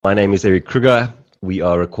My name is Eric Kruger. We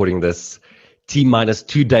are recording this T-minus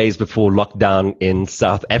 2 days before lockdown in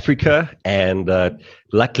South Africa. And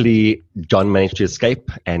luckily, John managed to escape,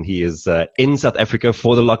 and he is in South Africa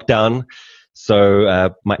for the lockdown.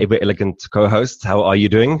 So my ever elegant co-host, how are you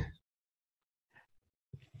doing?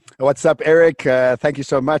 What's up, Eric? Thank you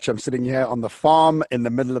so much. I'm sitting here on the farm in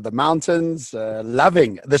the middle of the mountains,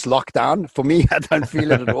 loving this lockdown. For me, I don't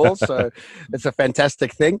feel it at all, so it's a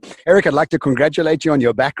fantastic thing. Eric, I'd like to congratulate you on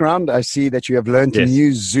your background. I see that you have learned to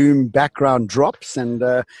use Zoom background drops, and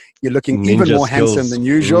you're looking even more handsome than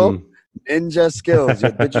usual. Ninja skills,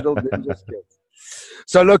 your digital ninja skills.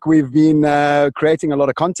 So look, we've been creating a lot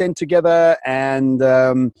of content together, and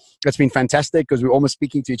it's been fantastic because we're almost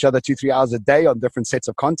speaking to each other 2-3 hours a day on different sets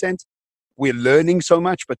of content. We're learning so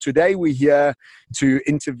much, but today we're here to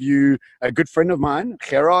interview a good friend of mine,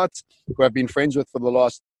 Gerhard, who I've been friends with for the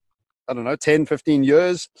last, 10, 15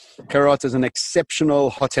 years. Gerhard is an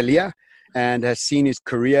exceptional hotelier and has seen his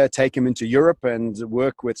career take him into Europe and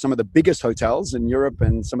work with some of the biggest hotels in Europe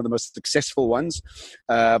and some of the most successful ones.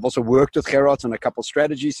 I've also worked with Gerhard on a couple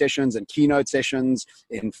strategy sessions and keynote sessions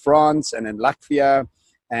in France and in Latvia.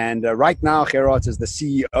 And right now, Gerhard is the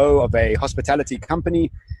CEO of a hospitality company.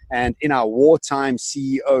 And in our Wartime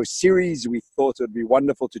CEO series, we thought it would be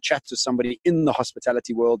wonderful to chat to somebody in the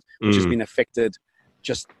hospitality world, which has been affected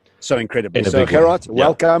just so incredibly. So Gerhard,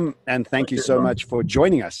 welcome, and thank you so much for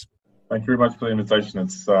joining us. Thank you very much for the invitation.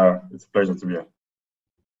 It's a pleasure to be here.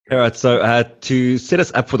 All right. So to set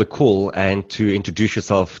us up for the call and to introduce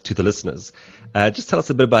yourself to the listeners, just tell us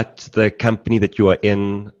a bit about the company that you are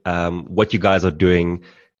in, what you guys are doing,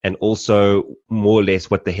 and also more or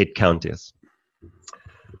less what the head count is.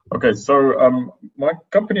 Okay. So my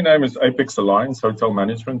company name is Apex Alliance Hotel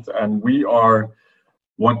Management, and we are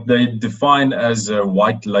what they define as a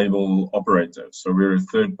white label operator. So we're a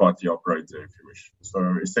third party operator, if you wish.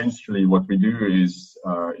 So essentially what we do is,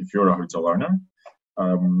 if you're a hotel owner,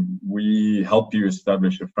 we help you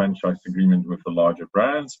establish a franchise agreement with the larger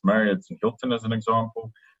brands, Marriott and Hilton as an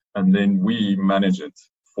example, and then we manage it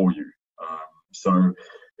for you. So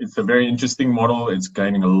it's a very interesting model. It's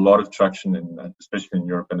gaining a lot of traction, especially in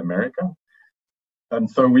Europe and America. And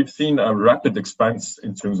so we've seen a rapid expanse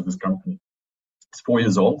in terms of this company. It's 4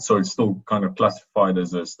 years old, so it's still kind of classified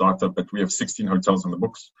as a startup, but we have 16 hotels on the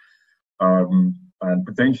books. And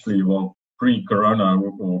potentially, pre-corona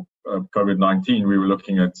or COVID-19, we were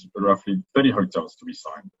looking at roughly 30 hotels to be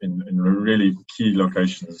signed in really key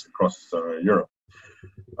locations across Europe.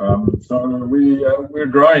 So we're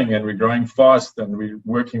growing, and we're growing fast, and we're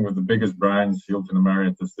working with the biggest brands, Hilton and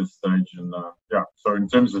Marriott at this stage. And so in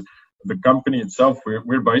terms of the company itself,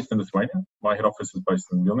 we're based in Lithuania. My head office is based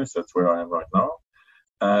in Vilnius. That's where I am right now.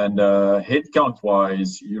 And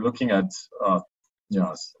headcount-wise, you're looking at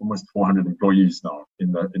almost 400 employees now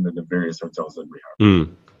in the various hotels that we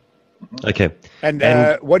have. Okay.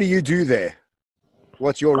 And what do you do there?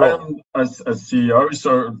 What's your role? As CEO,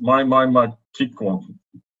 so my kick off,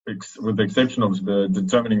 with the exception of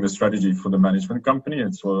determining the strategy for the management company,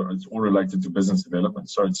 it's all related to business development.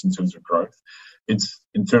 So it's in terms of growth. It's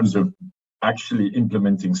in terms of actually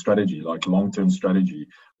implementing strategy, like long-term strategy.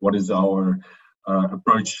 What is our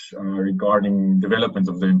approach regarding development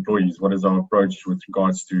of the employees? What is our approach with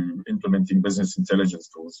regards to implementing business intelligence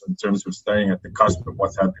tools in terms of staying at the cusp of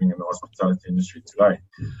what's happening in the hospitality industry today?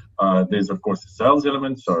 There's, of course, the sales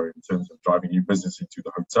element, so in terms of driving new business into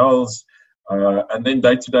the hotels, and then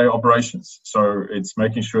day-to-day operations. So it's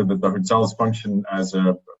making sure that the hotels function as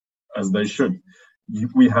they should.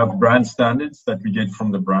 We have brand standards that we get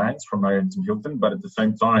from the brands, from Marriott and Hilton, but at the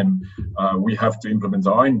same time, we have to implement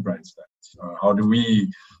our own brand standards. How do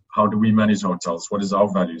we manage hotels? What is our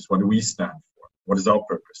values? What do we stand for? What is our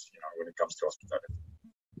purpose? When it comes to hospitality,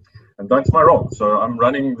 and that's my role. So I'm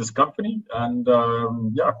running this company, and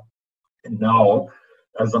now,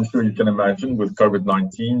 as I'm sure you can imagine, with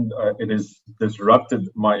COVID-19, it has disrupted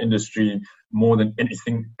my industry more than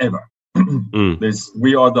anything ever.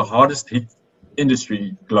 We are the hardest hit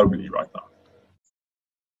industry globally right now.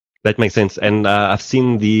 That makes sense. And I've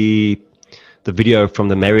seen the video from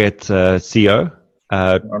the Marriott CEO.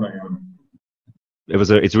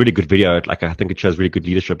 It's a really good video. Like, I think it shows really good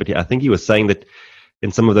leadership. But I think he was saying that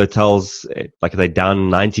in some of the hotels, like, they're down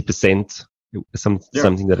 90%,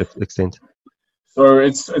 something to that extent. So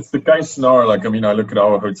it's the case now. Like, I look at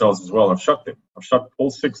our hotels as well. I've shut them. I've shut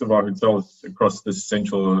all 6 of our hotels across this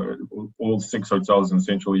all 6 hotels in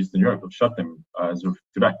Central Eastern Europe. I've shut them as of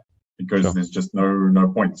today because there's just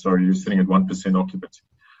no point. So you're sitting at 1% occupancy.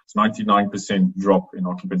 It's 99% drop in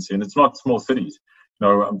occupancy, and it's not small cities.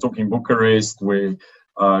 I'm talking Bucharest, where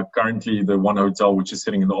Currently, the one hotel which is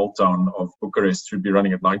sitting in the old town of Bucharest should be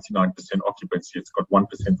running at 99% occupancy. It's got 1% on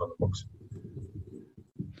the books.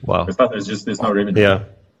 Wow. There's no revenue. Yeah.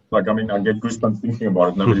 Like, I mean, I get goosebumps thinking about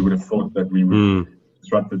it. Nobody would have thought that we would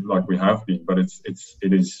disrupt it like we have been, but it's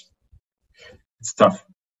tough.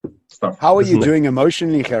 It's tough. How are you doing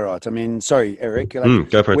emotionally, Gerhard? I mean, sorry, Eric. Like,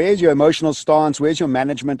 go for it. where's your emotional stance? Where's your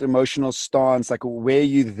management emotional stance? Like, where are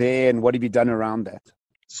you there, and what have you done around that?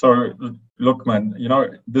 So, look, man,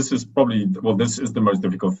 this is the most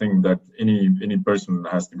difficult thing that any person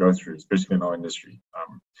has to go through, especially in our industry.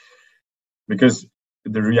 Because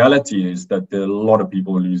the reality is that there are a lot of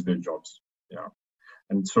people who lose their jobs. Yeah.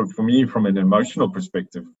 And so for me, from an emotional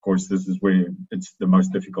perspective, of course, this is where it's the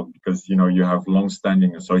most difficult because, you have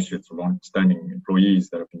long-standing associates or long-standing employees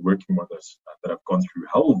that have been working with us, that have gone through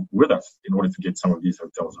hell with us in order to get some of these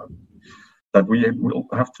hotels open, that we will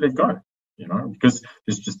have to let go, because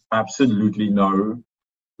there's just absolutely no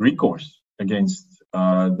recourse against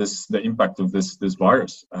the impact of this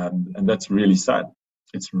virus. And that's really sad.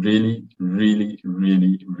 It's really, really,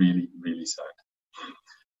 really, really, really sad.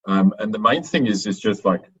 And the main thing is just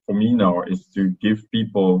like, for me now, is to give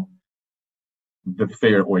people the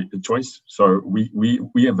choice. So we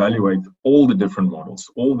evaluate all the different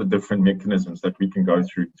models, all the different mechanisms that we can go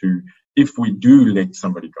through to, if we do let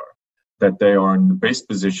somebody go, that they are in the best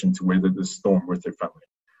position to weather the storm with their family.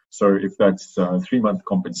 So if that's 3-month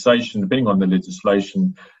compensation, depending on the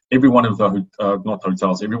legislation, every one of the, not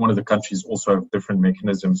hotels, every one of the countries also have different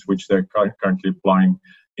mechanisms which they're currently applying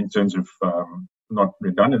in terms of not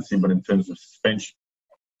redundancy, but in terms of suspension.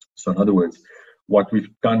 So in other words, what we've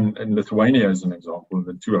done in Lithuania, as an example,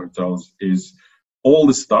 the 2 hotels, is all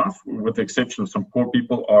the staff, with the exception of some poor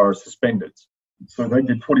people, are suspended. So they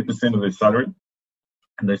get 40% of their salary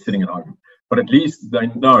and they're sitting at home. But at least they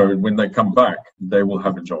know when they come back, they will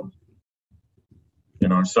have a job.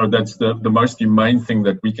 So that's the most humane thing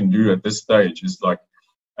that we can do at this stage, is like,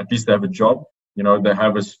 at least they have a job. They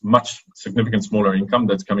have a much significant smaller income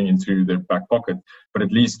that's coming into their back pocket, but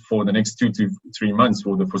at least for the next 2 to 3 months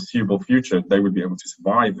or the foreseeable future, they would be able to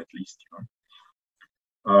survive at least.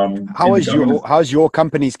 How's your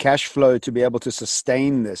company's cash flow to be able to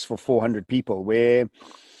sustain this for 400 people? Where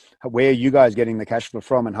are you guys getting the cash flow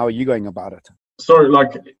from, and how are you going about it? So,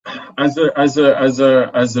 like, as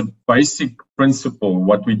a basic principle,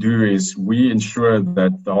 what we do is we ensure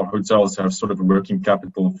that our hotels have sort of a working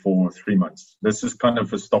capital for 3 months. This is kind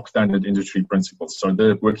of a stock standard industry principle. So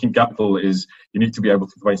the working capital is, you need to be able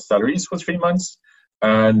to pay salaries for 3 months,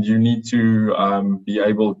 and you need to be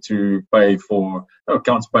able to pay for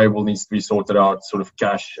accounts payable needs to be sorted out, sort of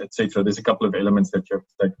cash, etc. There's a couple of elements that you have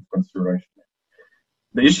to take into consideration.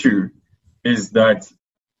 The issue is that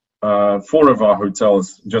 4 of our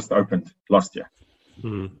hotels just opened last year,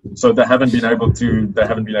 so they haven't been able to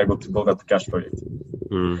build up the cash flow yet.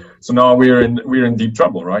 So now we're in deep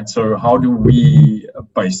trouble, right? So how do we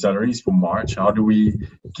pay salaries for March? How do we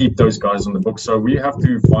keep those guys on the book? So we have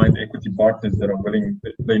to find equity partners that are willing,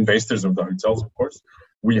 the investors of the hotels, of course.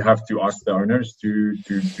 We have to ask the owners to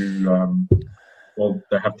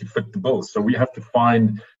they have to fit the bill. So we have to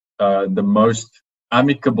find the most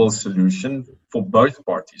amicable solution for both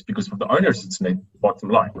parties, because for the owners it's net bottom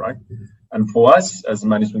line, right? And for us as a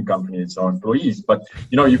management company, it's our employees. But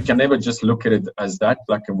you can never just look at it as that,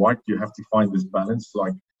 black and white. You have to find this balance,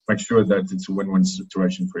 like make sure that it's a win-win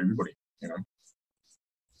situation for everybody.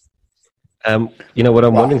 What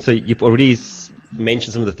I'm wondering, so you've already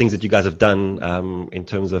mentioned some of the things that you guys have done in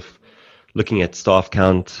terms of looking at staff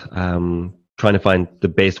count, trying to find the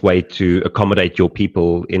best way to accommodate your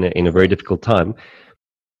people in a very difficult time.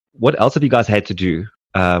 What else have you guys had to do?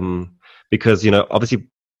 Because, obviously,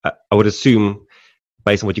 I would assume,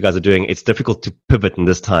 based on what you guys are doing, it's difficult to pivot in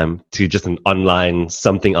this time to just an online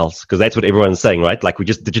something else, because that's what everyone's saying, right? Like, we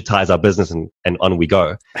just digitize our business and on we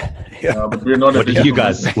go. But we're not. What do you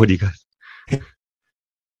guys?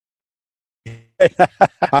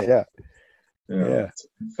 Yeah.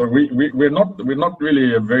 So we're not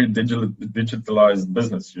really a very digitalized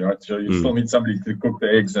business, right? So you still need somebody to cook the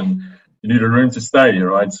eggs, and you need a room to stay,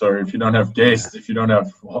 right? So if you don't have guests, if you don't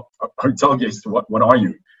have hotel guests, what are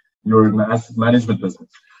you? You're in the asset management business.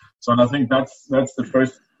 So, and I think that's the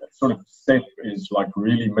first sort of step, is like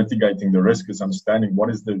really mitigating the risk, is understanding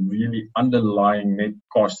what is the really underlying net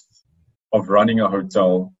cost of running a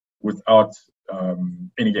hotel without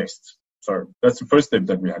any guests. So that's the first step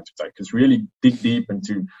that we had to take, is really dig deep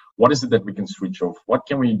into what is it that we can switch off? What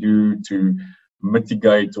can we do to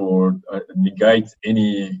mitigate or negate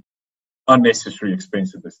any unnecessary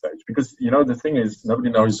expense at this stage? Because, the thing is,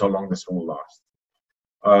 nobody knows how long this will last.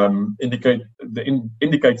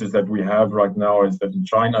 indicators that we have right now is that in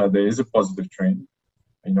China there is a positive trend.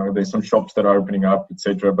 There's some shops that are opening up,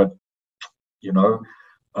 etc. But in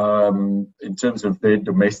terms of their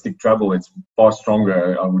domestic travel, it's far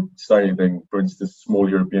stronger, I would say, than, for instance, small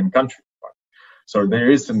European countries. So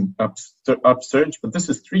there is an upsurge, but this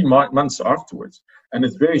is 3 months afterwards, and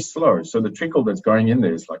it's very slow. So the trickle that's going in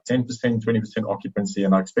there is like 10%, 20% occupancy,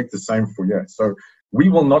 and I expect the same for you. So we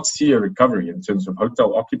will not see a recovery in terms of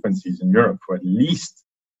hotel occupancies in Europe for at least,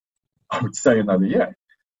 I would say, another year.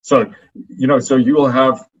 So, so you will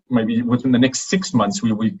have maybe within the next 6 months,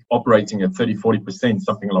 we'll be operating at 30, 40%,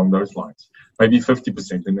 something along those lines, maybe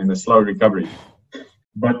 50%, and then a slow recovery.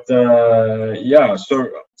 But so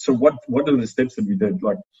what are the steps that we did?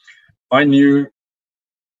 Like, I've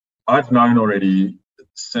known already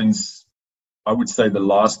since, I would say, the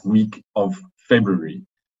last week of February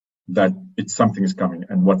that something is coming,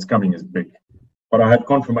 and what's coming is big. But I had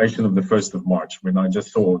confirmation of the 1st of March when I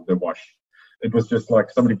just saw the wash. It was just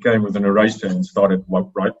like somebody came with an eraser and started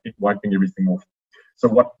wiping everything off. So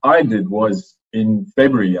what I did was in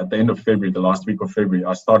February, at the end of February, the last week of February,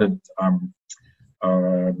 I started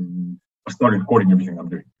recording everything I'm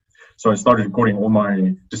doing. So I started recording all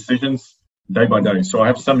my decisions day by day. So I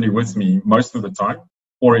have somebody with me most of the time,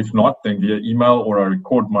 or if not, then via email, or I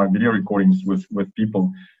record my video recordings with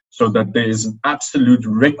people, so that there is an absolute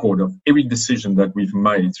record of every decision that we've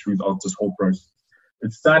made throughout this whole process.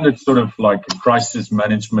 It's standard sort of like a crisis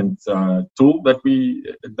management tool that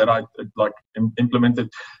I implemented.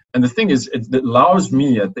 And the thing is, it allows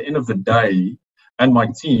me at the end of the day and my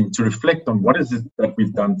team to reflect on what is it that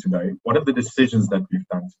we've done today? What are the decisions that we've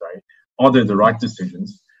done today? Are they the right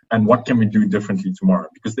decisions? And what can we do differently tomorrow?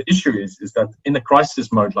 Because the issue is that in a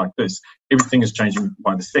crisis mode like this, everything is changing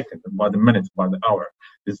by the second, by the minute, by the hour.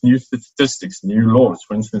 There's new statistics, new laws.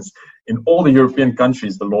 For instance, in all the European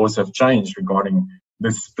countries, the laws have changed regarding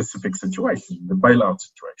this specific situation, the bailout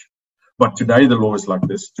situation. But today the law is like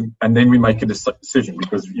this, and then we make a decision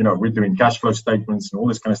because, we're doing cash flow statements and all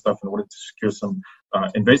this kind of stuff in order to secure some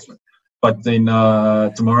investment. But then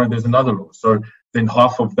tomorrow there's another law. So then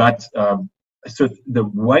half of that, so the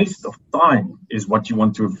waste of time is what you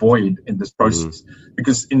want to avoid in this process.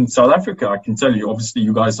 Because in South Africa, I can tell you, obviously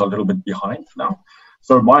you guys are a little bit behind now.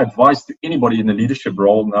 So my advice to anybody in the leadership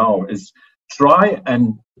role now is try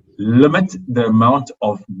and limit the amount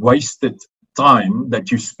of wasted time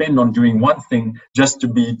that you spend on doing one thing just to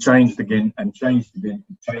be changed again and changed again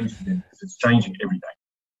and changed again. It's changing every day.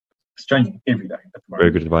 It's changing every day.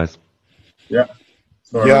 Very good advice. Yeah.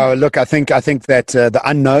 So, look, I think that the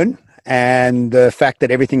unknown and the fact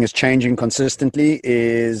that everything is changing consistently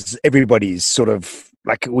is everybody's sort of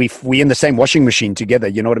like we in the same washing machine together.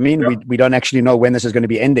 You know what I mean? Yeah. We don't actually know when this is going to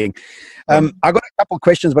be ending. I got a couple of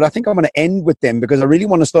questions, but I think I'm going to end with them because I really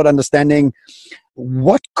want to start understanding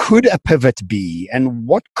what could a pivot be and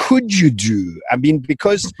what could you do? I mean,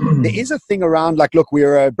 because there is a thing around like, look,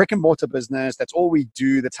 we're a brick and mortar business. That's all we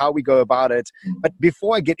do. That's how we go about it. But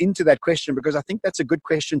before I get into that question, because I think that's a good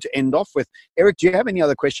question to end off with, Eric, do you have any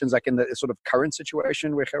other questions like in the sort of current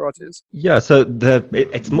situation where Gerhard is? Yeah, so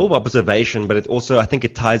it's more of observation, but it also, I think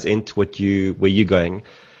it ties into where you're going.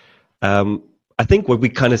 I think what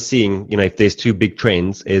we're kind of seeing, if there's two big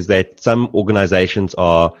trends, is that some organizations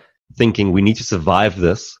are thinking we need to survive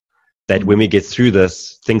this, that when we get through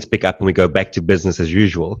this, things pick up and we go back to business as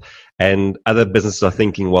usual. And other businesses are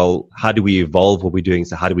thinking, well, how do we evolve what we're doing?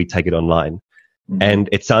 So how do we take it online? And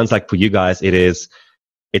it sounds like for you guys, it's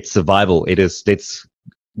survival. It is, let's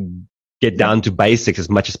get down to basics as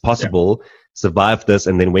much as possible, survive this,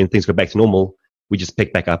 and then when things go back to normal, we just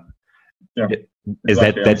pick back up. Yeah.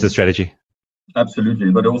 That's the strategy?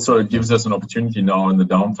 Absolutely, but also it gives us an opportunity now in the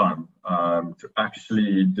downtime to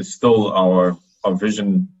actually distill our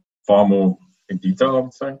vision far more in detail, I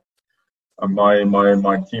would say. My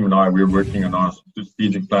team and I, we're working on our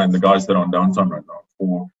strategic plan. The guys that are on downtime right now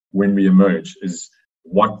for when we emerge is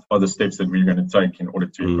what are the steps that we're going to take in order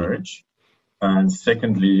to emerge. And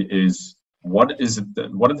secondly is what are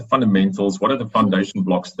the fundamentals, what are the foundation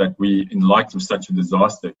blocks that we, in light of such a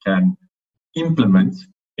disaster, can implement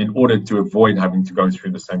in order to avoid having to go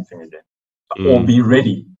through the same thing again, or be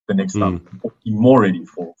ready the next time, or be more ready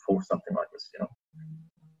for something like this.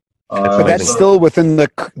 But that's still within the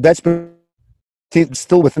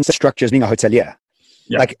structure as being a hotelier.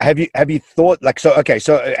 Yeah. Like, have you thought like so? Okay,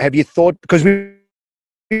 so have you thought, because we've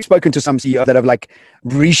spoken to some CEOs that have like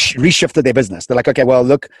reshifted their business. They're like, okay, well,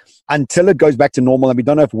 look, until it goes back to normal, and we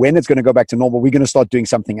don't know when it's going to go back to normal, we're going to start doing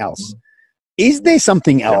something else. Is there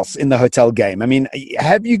something else in the hotel game? I mean,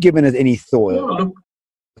 have you given it any thought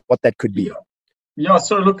what that could be? Yeah.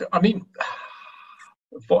 So look, I mean,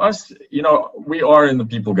 for us, we are in the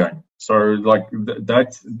people game. So like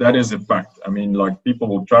that is a fact. I mean, like people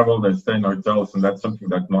will travel, they stay in hotels, and that's something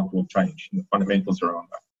that not will change. The fundamentals around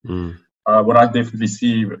that. What I definitely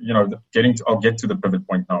see, I'll get to the pivot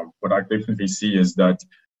point now. What I definitely see is that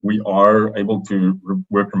we are able to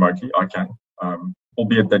work remotely. I can,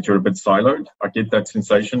 albeit that you're a bit siloed. I get that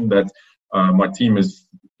sensation that my team is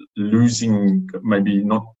losing, maybe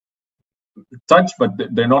not touch, but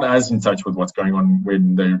they're not as in touch with what's going on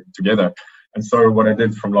when they're together. And so what I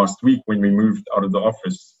did from last week when we moved out of the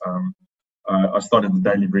office, I started the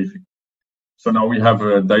daily briefing. So now we have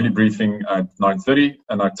a daily briefing at 9:30,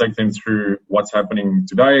 and I take them through what's happening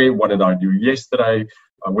today, what did I do yesterday,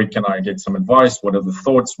 where can I get some advice, what are the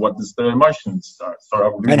thoughts, what is the emotions.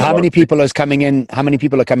 And how many people are coming in? How many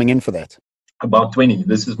people are coming in for that? About 20.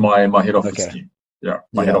 This is my head office team. Yeah,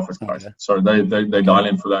 head office guys. Okay. So they dial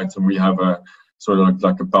in for that, and we have a sort of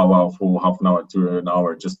like a powwow for half an hour to an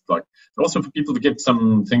hour, just like also for people to get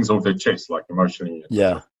some things off their chest, like emotionally.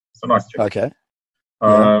 Yeah, it's a nice check. Okay.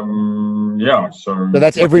 So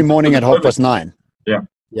that's every morning at 9:30.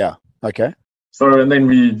 Yeah. Okay. So and then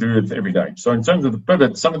we do it every day. So in terms of the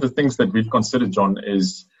pivot, some of the things that we've considered, John,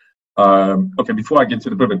 is before I get to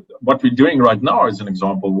the pivot, what we're doing right now, as an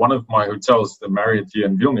example, one of my hotels, the Marriott here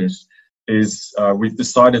in Vilnius, is we've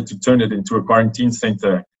decided to turn it into a quarantine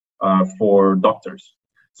center for doctors.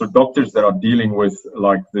 So doctors that are dealing with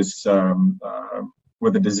like this,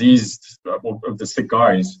 with the diseased, of the sick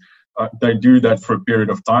guys, they do that for a period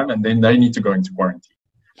of time, and then they need to go into quarantine.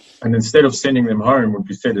 And instead of sending them home, what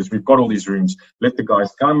we said is we've got all these rooms. Let the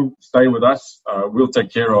guys come, stay with us. We'll take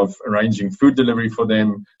care of arranging food delivery for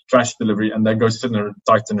them, trash delivery, and they go sit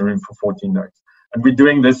tight in a room for 14 days. And we're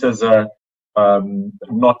doing this as a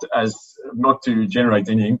not to generate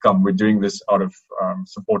any income. We're doing this out of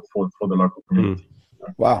support for the local community.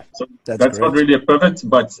 Wow, so that's not really a pivot,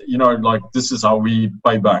 but like this is how we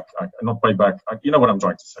pay back. Not pay back. You know what I'm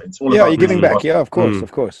trying to say? It's all about you're giving back. Yeah, of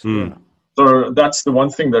course. Yeah. So that's the one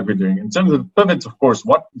thing that we're doing. In terms of pivots, of course,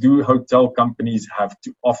 what do hotel companies have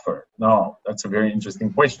to offer? Now, that's a very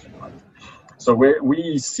interesting question. Right? So where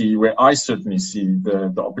I certainly see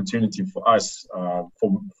the opportunity for us,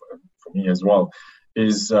 for me as well,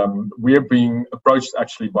 is we're being approached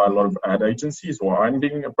actually by a lot of ad agencies, or I'm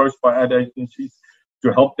being approached by ad agencies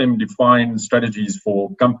to help them define strategies for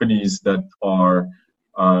companies that are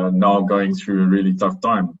now going through a really tough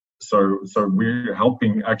time. So we're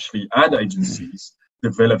helping actually ad agencies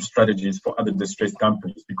develop strategies for other distressed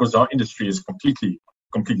companies, because our industry is completely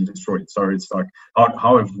destroyed. So it's like,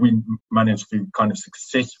 how have we managed to kind of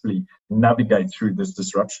successfully navigate through this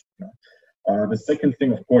disruption? The second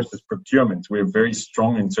thing, of course, is procurement. We're very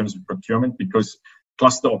strong in terms of procurement because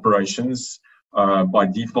cluster operations, by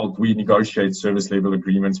default, we negotiate service level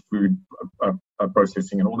agreements, food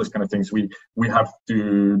processing, and all those kind of things. We have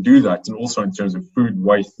to do that, and also in terms of food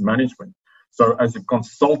waste management. So as a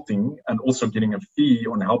consulting and also getting a fee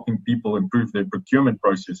on helping people improve their procurement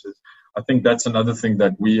processes, I think that's another thing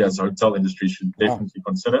that we as a hotel industry should definitely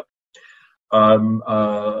consider.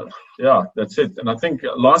 That's it. And I think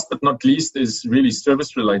last but not least is really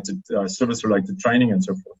service-related training and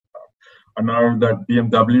so forth. I know that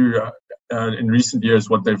BMW in recent years,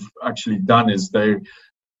 what they've actually done is they're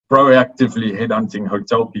proactively headhunting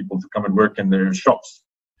hotel people to come and work in their shops.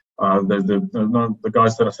 The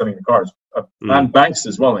guys that are selling the cars, and banks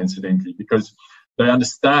as well, incidentally, because they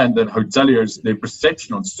understand that hoteliers, their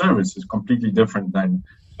perception on service is completely different than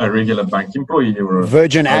a regular bank employee. Or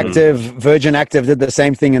Virgin Active did the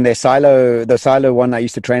same thing in their the silo one I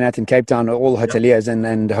used to train at in Cape Town, all hoteliers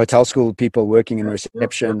and hotel school people working in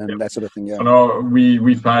reception and that sort of thing. Yeah. So now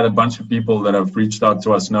we've had a bunch of people that have reached out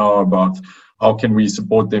to us now about how can we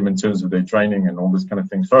support them in terms of their training and all this kind of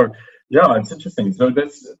thing. So yeah, it's interesting. So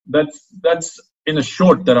that's in a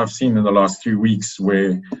short that I've seen in the last 2 weeks,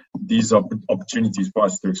 where these are opportunities for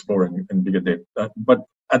us to explore in bigger depth. But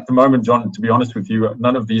at the moment, John, to be honest with you,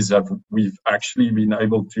 none of these we've actually been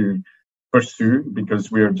able to pursue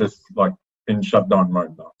because we're just like in shutdown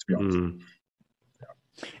mode now, to be honest.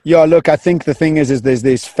 Yeah, look, I think the thing is there's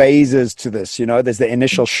these phases to this, there's the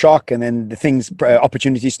initial shock, and then the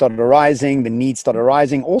opportunities started arising, the needs started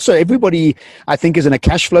arising. Also, everybody, I think, is in a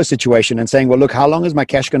cash flow situation and saying, well, look, how long is my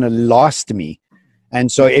cash going to last me? And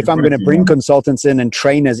so if I'm going to bring consultants in and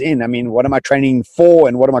trainers in, I mean, what am I training for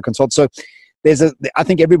and what am I consulting? So I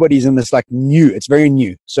think everybody's in this it's very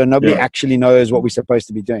new. So nobody actually knows what we're supposed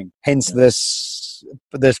to be doing. Hence this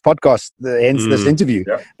podcast, hence this interview,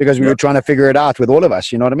 because we were trying to figure it out with all of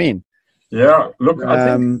us. You know what I mean? Yeah. Look,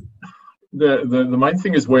 I think the main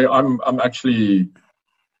thing is where I'm actually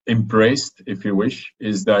impressed, if you wish,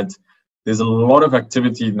 is that There's a lot of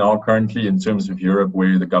activity now currently in terms of Europe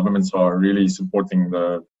where the governments are really supporting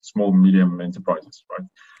the small, medium enterprises, right?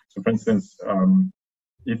 So for instance,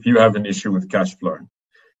 if you have an issue with cash flow,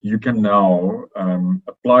 you can now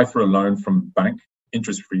apply for a loan from bank,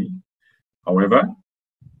 interest-free. However,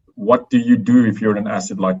 what do you do if you're an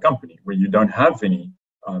asset-light company where you don't have any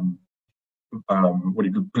what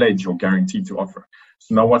you could pledge or guarantee to offer?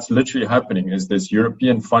 So now what's literally happening is this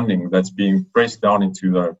European funding that's being pressed down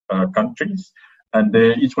into the countries, and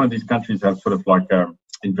each one of these countries have sort of like an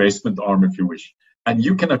investment arm, if you wish. And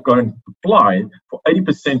you can go and apply for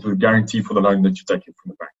 80% of the guarantee for the loan that you're taking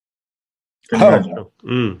from the bank. Can you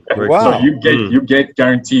imagine? Wow. So you get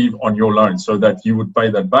guarantee on your loan so that you would pay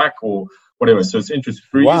that back or whatever. So it's interest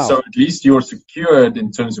free. Wow. So at least you're secured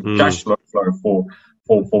in terms of cash flow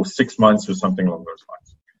for 6 months or something along those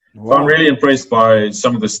lines. Wow. So I'm really impressed by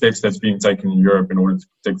some of the steps that's being taken in Europe in order to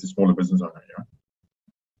protect the smaller business owner.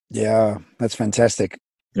 Yeah, that's fantastic.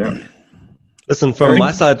 Yeah. Listen, from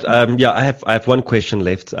my side, I have one question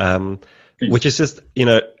left, which is just,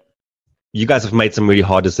 you guys have made some really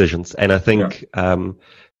hard decisions. And I think,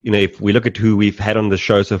 if we look at who we've had on the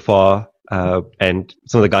show so far, and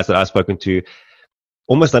some of the guys that I've spoken to,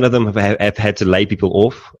 almost none of them have had to lay people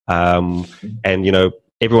off. And,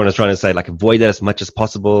 everyone is trying to say, like, avoid that as much as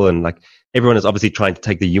possible. And, like, everyone is obviously trying to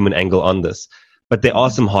take the human angle on this. But there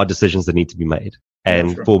are some hard decisions that need to be made.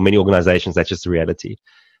 And for many organizations, that's just the reality.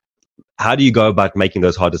 How do you go about making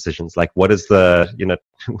those hard decisions? Like, what is the,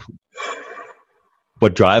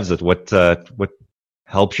 what drives it? What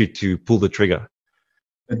helps you to pull the trigger?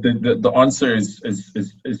 The answer is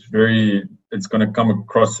very, it's going to come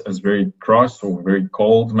across as very cross or very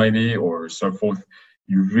cold maybe or so forth.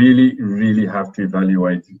 You really, really have to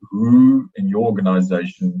evaluate who in your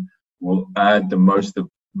organization will add the most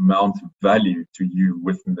amount of value to you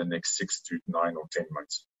within the next 6 to 9 or 10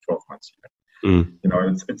 months, 12 months.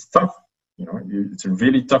 It's tough. It's a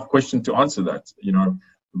really tough question to answer that,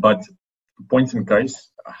 but point in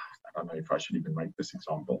case, I don't know if I should even make this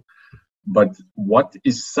example, but what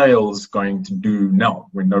is sales going to do now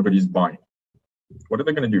when nobody's buying? What are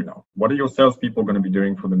they going to do now? What are your salespeople going to be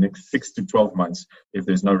doing for the next 6 to 12 months if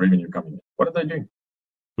there's no revenue coming in? What are they doing?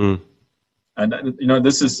 And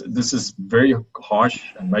this is very harsh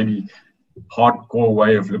and maybe hardcore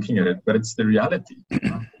way of looking at it, but it's the reality.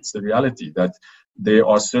 It's the reality that there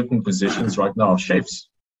are certain positions right now, chefs,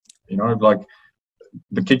 like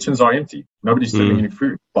the kitchens are empty. Nobody's selling any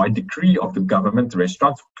food. By decree of the government, the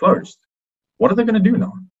restaurants are closed. What are they going to do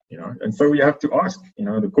now? And so we have to ask,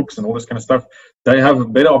 the cooks and all this kind of stuff, they have a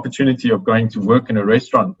better opportunity of going to work in a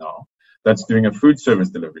restaurant now that's doing a food service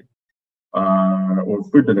delivery. Or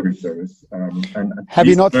food delivery service. And have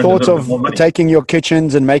you not thought of taking your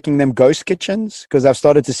kitchens and making them ghost kitchens? Because I've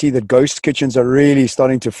started to see that ghost kitchens are really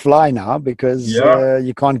starting to fly now because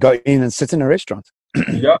you can't go in and sit in a restaurant.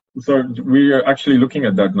 Yeah, so we are actually looking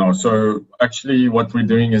at that now. So actually what we're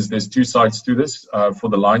doing is there's 2 sides to this. For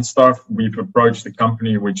the line staff, we've approached a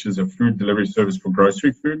company which is a food delivery service for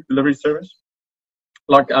grocery food delivery service,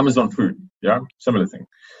 like Amazon Food, similar thing.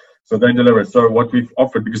 So they deliver. So what we've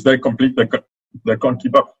offered, because they can't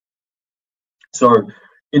keep up. So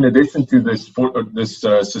in addition to this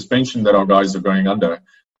suspension that our guys are going under,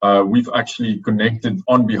 we've actually connected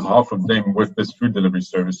on behalf of them with this food delivery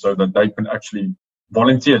service so that they can actually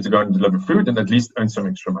volunteer to go and deliver food and at least earn some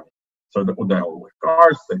extra money. So that they all work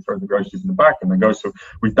cars, they throw the groceries in the back and they go. So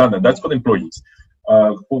we've done that. That's for the employees.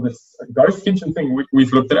 For this ghost kitchen thing,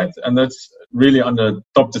 we've looked at it, and that's really under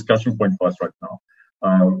top discussion point for us right now.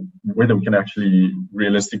 Whether we can actually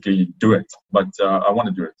realistically do it, but I want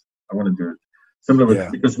to do it. Similar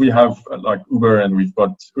with, because we have like Uber and we've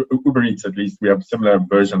got Uber Eats, at least we have a similar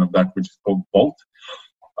version of that, which is called Bolt.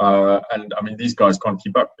 And I mean, these guys can't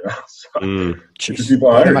keep up. So,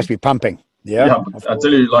 they must be pumping. Yeah, I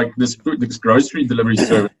tell you, like this grocery delivery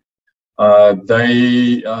service,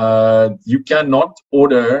 you cannot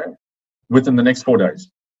order within the next 4 days.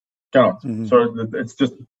 Cannot. So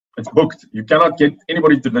it's booked. You cannot get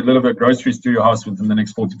anybody to deliver groceries to your house within the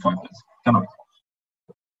next 4 to 5 days. Cannot.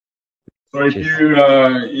 So if you,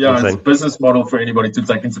 it's a business model for anybody to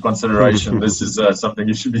take into consideration. This is something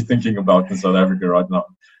you should be thinking about in South Africa right now.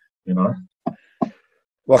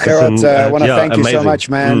 Well, Gerhard, I want to thank you so much,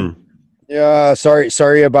 man. Yeah,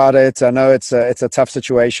 sorry about it. I know it's a tough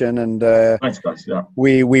situation, and thanks, guys. Yeah,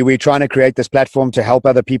 we're trying to create this platform to help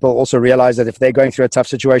other people also realize that if they're going through a tough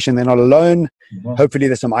situation, they're not alone. Hopefully,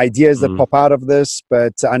 there's some ideas that pop out of this.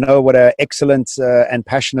 But I know what an excellent and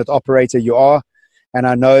passionate operator you are, and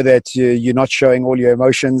I know that you're not showing all your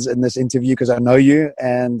emotions in this interview because I know you,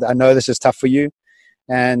 and I know this is tough for you.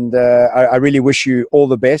 And I really wish you all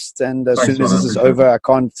the best. And as soon as this is over, I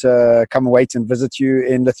can't come and wait and visit you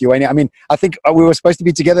in Lithuania. I mean, I think we were supposed to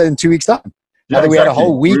be together in 2 weeks' time. Yeah, I think we had a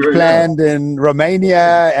whole week planned in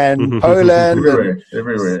Romania and Poland.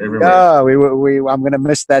 Everywhere. Yeah, I'm going to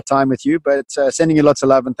miss that time with you, but sending you lots of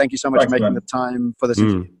love, and thank you so much for making the time for this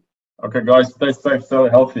interview. Okay, guys, stay safe, stay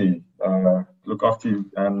healthy. Look after you,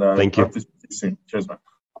 and thank you. Hope to see you soon. Cheers, man.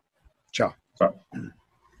 Ciao. Ciao.